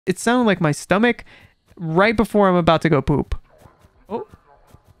It sounded like my stomach right before I'm about to go poop. Oh.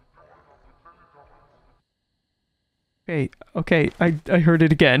 Okay, I heard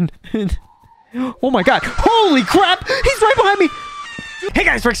it again. Oh my god. Holy crap! He's right behind me! Hey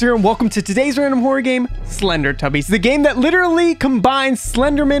guys, Rexter here, and welcome to today's random horror game, Slendertubbies. The game that literally combines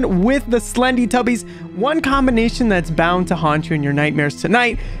Slenderman with the Slendytubbies. One combination that's bound to haunt you in your nightmares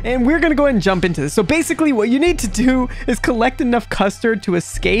tonight. And we're gonna go ahead and jump into this. So basically what you need to do is collect enough custard to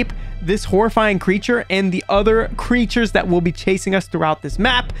escape this horrifying creature and the other creatures that will be chasing us throughout this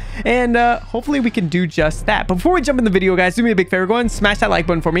map. And hopefully we can do just that. But before we jump in the video, guys, do me a big favor. Go ahead and smash that like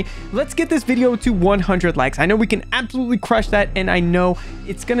button for me. Let's get this video to 100 likes. I know we can absolutely crush that. And I know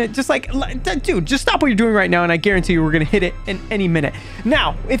it's gonna just dude, just stop what you're doing right now. And I guarantee you we're gonna hit it in any minute.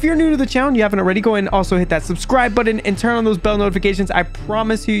 Now, if you're new to the channel and you haven't already, go ahead and also hit that subscribe button and turn on those bell notifications. I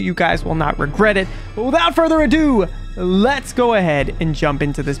promise you, you guys will not regret it. But without further ado, let's go ahead and jump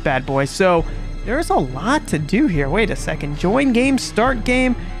into this bad boy. So there's a lot to do here. Wait a second. Join game, start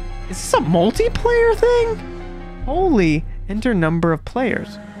game. Is this a multiplayer thing? Holy, enter number of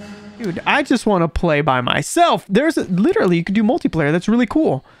players. Dude, I just want to play by myself. Literally, you could do multiplayer. That's really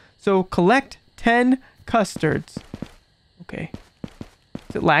cool. So collect 10 custards. Okay.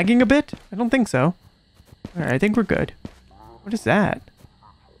 Is it lagging a bit? I don't think so. All right, I think we're good. What is that?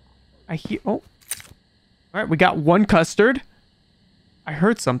 I hear... Oh. All right, we got one custard. I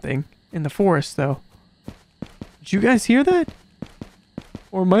heard something in the forest, though. Did you guys hear that?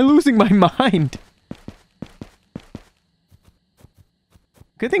 Or am I losing my mind?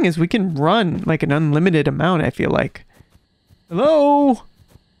 Good thing is we can run like an unlimited amount, I feel like. Hello?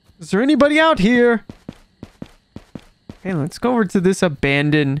 Is there anybody out here? Okay, let's go over to this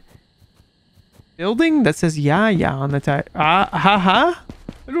abandoned building that says yeah on the tire.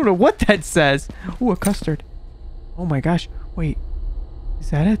 I don't know what that says. Ooh, a custard. Oh my gosh. Wait. Is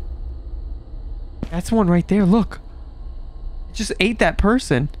that it? That's one right there. Look. It just ate that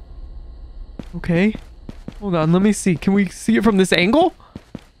person. Okay. Hold on. Let me see. Can we see it from this angle?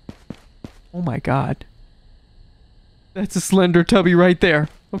 Oh my god. That's a Slendertubby right there.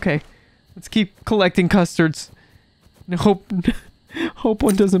 Okay. Let's keep collecting custards. And hope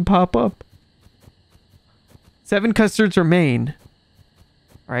one doesn't pop up. 7 custards remain.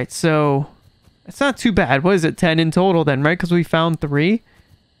 Alright, so that's not too bad. What is it? 10 in total then, right? Because we found 3.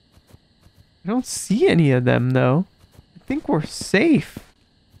 I don't see any of them, though. I think we're safe.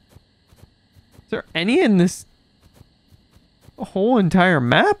 Is there any in this whole entire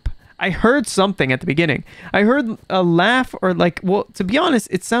map? I heard something at the beginning. I heard a laugh or like, well, to be honest,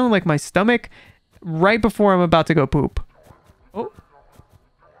 it sounded like my stomach right before I'm about to go poop. Oh.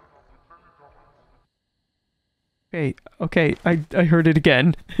 Okay, I heard it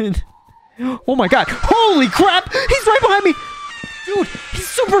again. Oh my god. Holy crap! He's right behind me! Dude, he's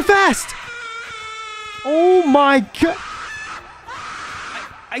super fast! Oh my god.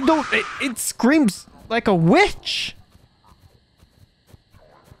 I don't... It screams like a witch!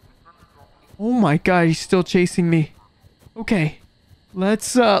 Oh my god, he's still chasing me. Okay.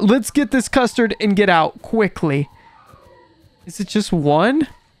 Let's get this custard and get out quickly. Is it just one?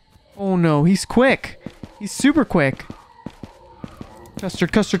 Oh no, he's quick. He's super quick.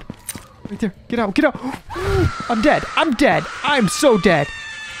 Custard. Right there. Get out. I'm dead. I'm so dead.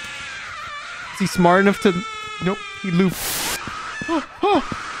 Is he smart enough to... Nope. He looped.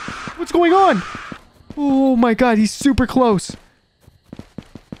 What's going on? Oh my god, he's super close.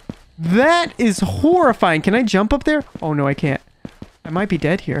 That is horrifying. Can I jump up there? Oh no, I can't. I might be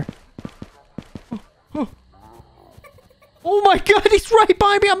dead here. Oh my god, he's right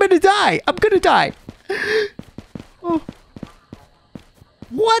behind me. I'm gonna die. Oh.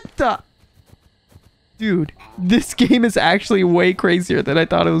 What the? Dude, this game is actually way crazier than I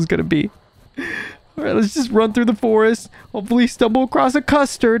thought it was gonna be. Alright, let's just run through the forest. Hopefully stumble across a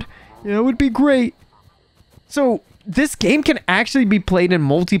custard. Yeah, it would be great. So, this game can actually be played in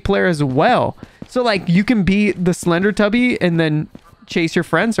multiplayer as well. So, like, you can be the Slendertubby and then chase your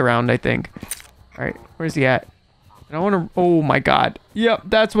friends around, I think. Alright, where's he at? I don't want to... Oh my god. Yep,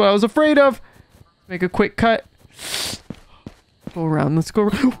 that's what I was afraid of. Make a quick cut. Go around. Let's go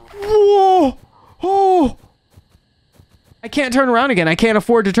around. Whoa! Oh! I can't turn around again. I can't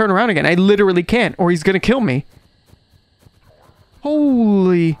afford to turn around again. I literally can't, or he's gonna kill me.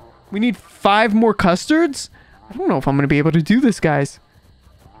 Holy... We need 5 more custards? I don't know if I'm gonna be able to do this, guys.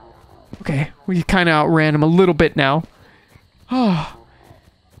 Okay, we kind of outran him a little bit now. Oh...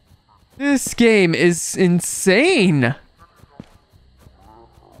 This game is insane.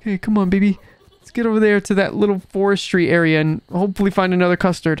 Okay, come on, baby. Let's get over there to that little forestry area and hopefully find another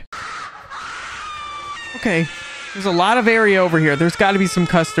custard. Okay, There's a lot of area over here. There's got to be some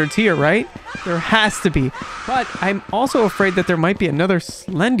custards here, right? There has to be. But I'm also afraid that there might be another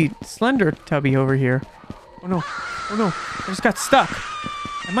Slendertubby over here. Oh no. Oh no. I just got stuck.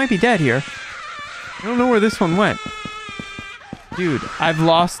 I might be dead here. I don't know where this one went. Dude, I've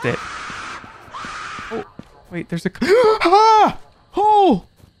lost it. Oh, wait, there's a... Ah! Oh!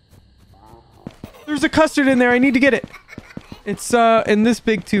 There's a custard in there. I need to get it. It's in this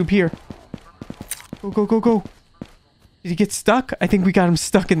big tube here. Go, go, go, go. Did he get stuck? I think we got him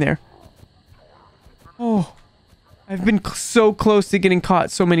stuck in there. Oh, I've been so close to getting caught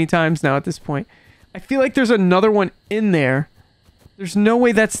so many times now at this point. I feel like there's another one in there. There's no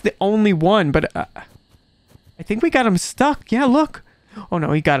way that's the only one, but I think we got him stuck. Yeah, look. Oh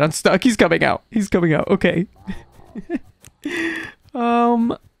no, he got unstuck. He's coming out. He's coming out. Okay.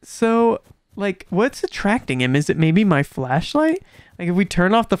 So, like, what's attracting him? Is it maybe my flashlight? Like, if we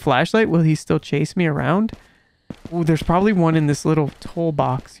turn off the flashlight, will he still chase me around? Oh, there's probably one in this little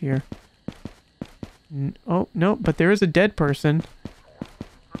toolbox here. Oh, no, but there is a dead person.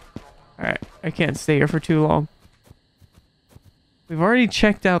 Alright, I can't stay here for too long. We've already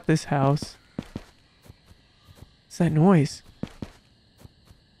checked out this house. What's that noise?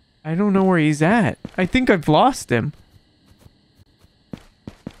 I don't know where he's at. I think I've lost him.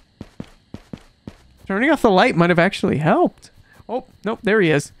 Turning off the light might have actually helped. Oh, nope, there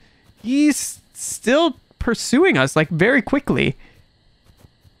he is. He's still pursuing us, like, very quickly.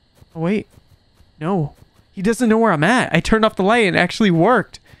 Oh, wait. No. He doesn't know where I'm at. I turned off the light and it actually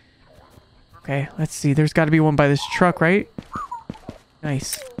worked. Okay, let's see. There's got to be one by this truck, right?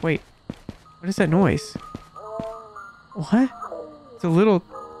 Nice. Wait. What is that noise? What? It's a little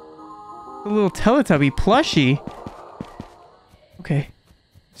Teletubby plushie. Okay.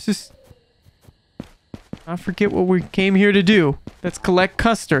 Let's just not forget what we came here to do. That's collect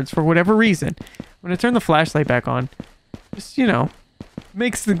custards for whatever reason. I'm gonna turn the flashlight back on. Just, you know,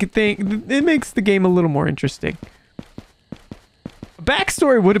 makes the game a little more interesting. A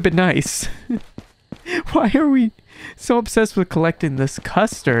backstory would have been nice. Why are we so obsessed with collecting this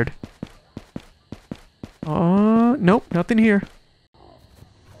custard? Nope, nothing here.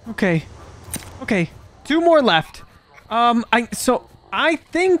 Okay. Okay, 2 more left. I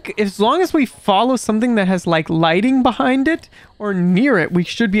think as long as we follow something that has, like, lighting behind it or near it, we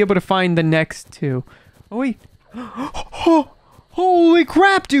should be able to find the next 2. Oh, wait. Oh, holy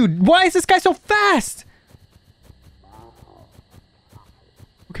crap, dude. Why is this guy so fast?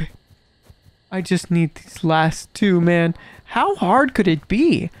 Okay. I just need these last 2, man. How hard could it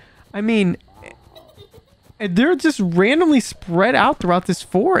be? I mean, they're just randomly spread out throughout this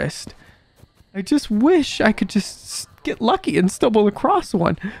forest. I just wish I could just get lucky and stumble across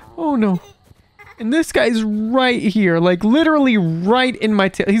one. Oh no. And this guy's right here, like literally right in my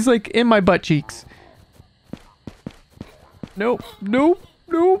tail. He's like in my butt cheeks. Nope, nope,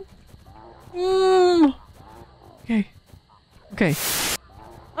 nope. Okay. Okay.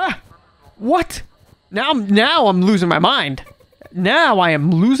 Ah! What? Now I'm losing my mind. Now I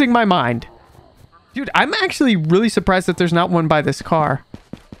am losing my mind. Dude, I'm actually really surprised that there's not one by this car.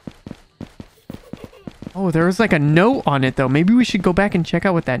 Oh, there was like a note on it, though. Maybe we should go back and check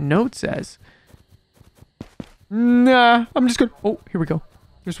out what that note says. Nah, I'm just gonna... Oh, here we go.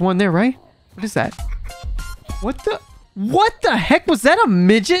 There's one there, right? What is that? What the heck? Was that a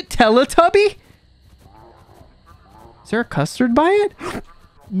midget Teletubby? Is there a custard by it?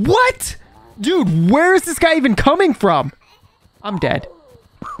 What? Dude, where is this guy even coming from? I'm dead.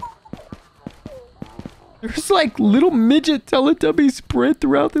 There's like little midget Teletubbies spread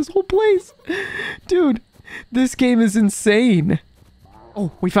throughout this whole place. Dude, this game is insane.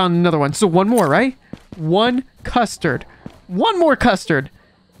 Oh, we found another one. So 1 more, right? 1 custard. 1 more custard.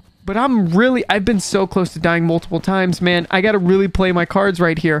 But I've been so close to dying multiple times, man. I gotta really play my cards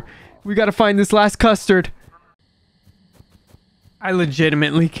right here. We gotta find this last custard. I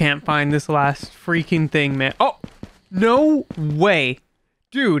legitimately can't find this last freaking thing, man. Oh, no way.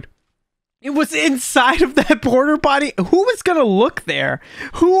 Dude. It was inside of that porter potty. Who was gonna look there?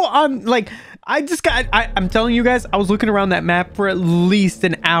 Who on, like, I'm telling you guys, I was looking around that map for at least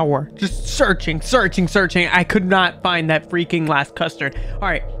an hour. Just searching. I could not find that freaking last custard. All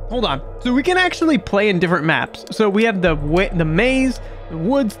right, hold on. So we can actually play in different maps. So we have the maze, the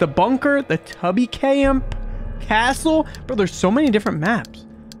woods, the bunker, the tubby camp, castle. Bro, there's so many different maps.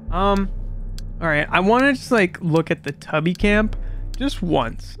 All right, I want to just, like, look at the tubby camp just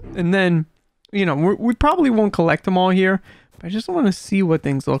once. And then, you know, we probably won't collect them all here, but I just want to see what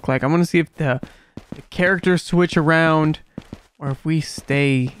things look like. I want to see if the characters switch around or if we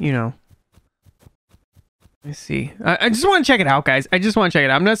stay, you know. Let me see. I just want to check it out, guys. I just want to check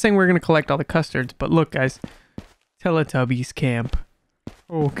it out. I'm not saying we're going to collect all the custards, but look, guys. Teletubbies camp.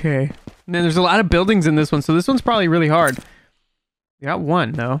 Okay. And then there's a lot of buildings in this one, so this one's probably really hard. We got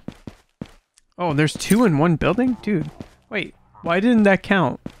one, though. Oh, there's 2 in one building? Dude, wait. Why didn't that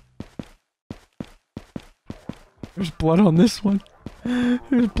count? There's blood on this one.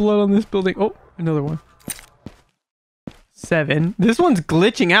 There's blood on this building. Oh, another one. 7. This one's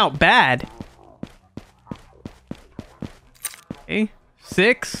glitching out bad. Okay.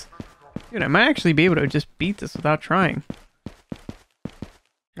 6. Dude, I might actually be able to just beat this without trying.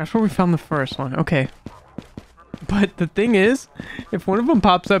 That's where we found the first one. Okay. But the thing is, if one of them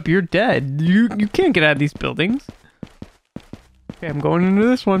pops up, you're dead. You can't get out of these buildings. Okay, I'm going into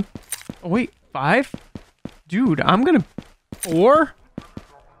this one. Oh, wait. 5? Dude, I'm gonna... 4?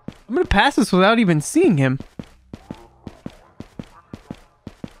 I'm gonna pass this without even seeing him.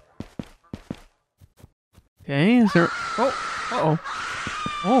 Okay, is there... Oh, uh-oh.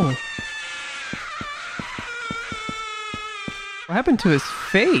 Oh. What happened to his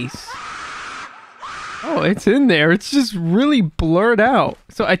face? Oh, it's in there. It's just really blurred out.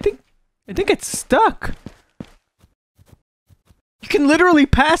 So I think it's stuck. You can literally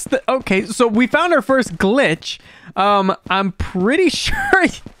pass the... Okay, so we found our first glitch. I'm pretty sure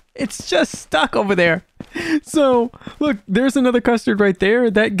it's just stuck over there. So, look, there's another custard right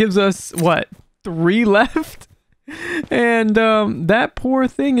there. That gives us, what, 3 left? And that poor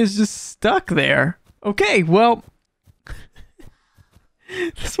thing is just stuck there. Okay, well...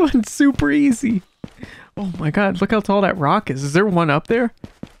 This one's super easy. Oh my god, look how tall that rock is. Is there one up there?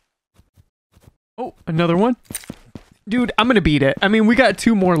 Oh, another one. Dude, I'm gonna beat it. I mean, we got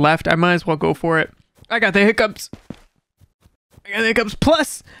 2 more left. I might as well go for it. I got the hiccups.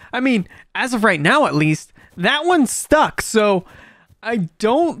 Plus, I mean, as of right now at least, that one's stuck. So, I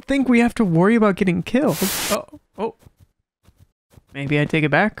don't think we have to worry about getting killed. Oh. Maybe I take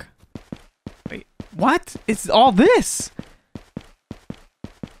it back. Wait, what? It's all this?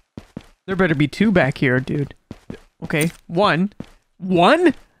 There better be 2 back here, dude. Okay, 1.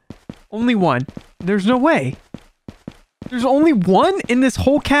 1? Only 1. There's no way. There's only 1 in this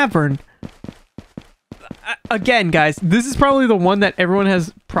whole cavern. Again, guys, this is probably the one that everyone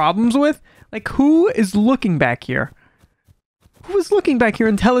has problems with. Like, who is looking back here? Who is looking back here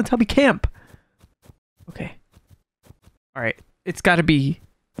in Teletubby camp? Okay. Alright, it's gotta be...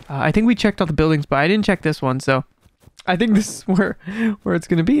 I think we checked all the buildings, but I didn't check this one, so... I think this is where it's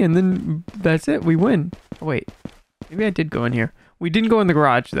gonna be, and then that's it. We win. Oh, wait. Maybe I did go in here. We didn't go in the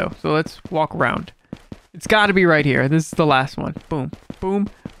garage, though, so let's walk around. It's gotta be right here. This is the last one. Boom. Boom.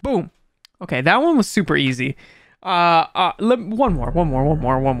 Boom. Okay, that one was super easy. One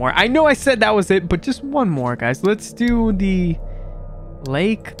more. I know I said that was it, but just one more, guys. Let's do the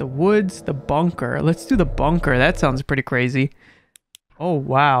lake, the woods, the bunker. Let's do the bunker. That sounds pretty crazy. Oh,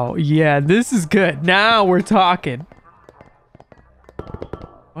 wow. Yeah, this is good. Now we're talking.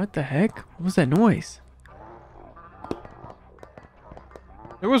 What the heck? What was that noise?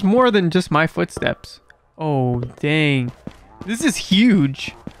 There was more than just my footsteps. Oh, dang. This is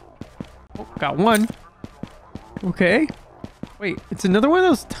huge. Oh, got one. Okay. Wait, it's another one of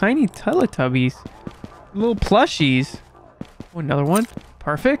those tiny Teletubbies. Little plushies. Oh, another one.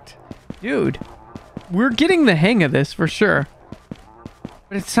 Perfect. Dude, we're getting the hang of this for sure.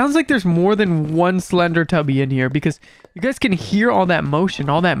 But it sounds like there's more than one Slendertubby in here because you guys can hear all that motion,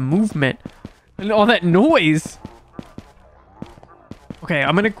 all that movement, and all that noise. Okay,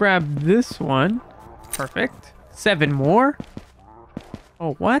 I'm gonna grab this one. Perfect. 7 more.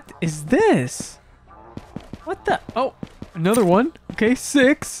 Oh, what is this? What the? Oh, another one. Okay,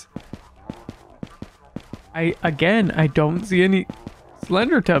 6. I don't see any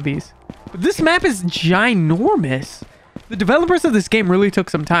Slendertubbies. But this map is ginormous. The developers of this game really took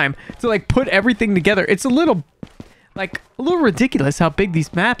some time to like put everything together. It's a little ridiculous how big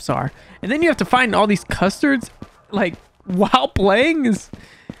these maps are. And then you have to find all these custards like while playing is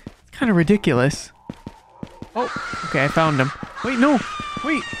kind of ridiculous. Oh, okay, I found him. Wait, no.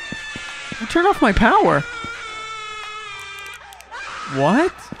 Wait. I turned off my power.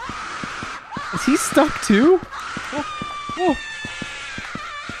 What? Is he stuck too? Oh.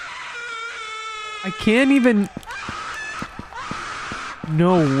 I can't even...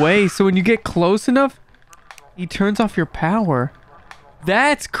 No way. So when you get close enough, he turns off your power.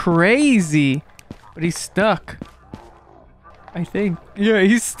 That's crazy. But he's stuck. I think. Yeah,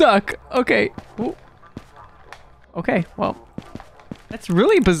 he's stuck. Okay. Ooh. Okay, well. That's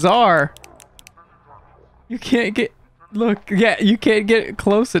really bizarre. You can't get... Look, yeah, you can't get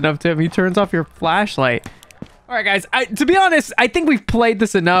close enough to him. He turns off your flashlight. All right, guys. To be honest, I think we've played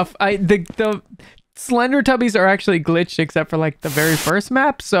this enough. Slendertubbies are actually glitched except for like the very first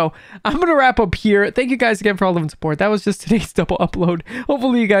map. So I'm going to wrap up here. Thank you guys again for all the support. That was just today's double upload.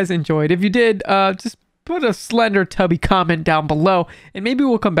 Hopefully you guys enjoyed. If you did, just put a Slendertubby comment down below and maybe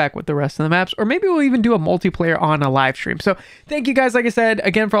we'll come back with the rest of the maps, or maybe we'll even do a multiplayer on a live stream. So thank you guys, like I said,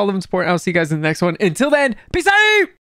 again for all the support. I'll see you guys in the next one. Until then, peace out!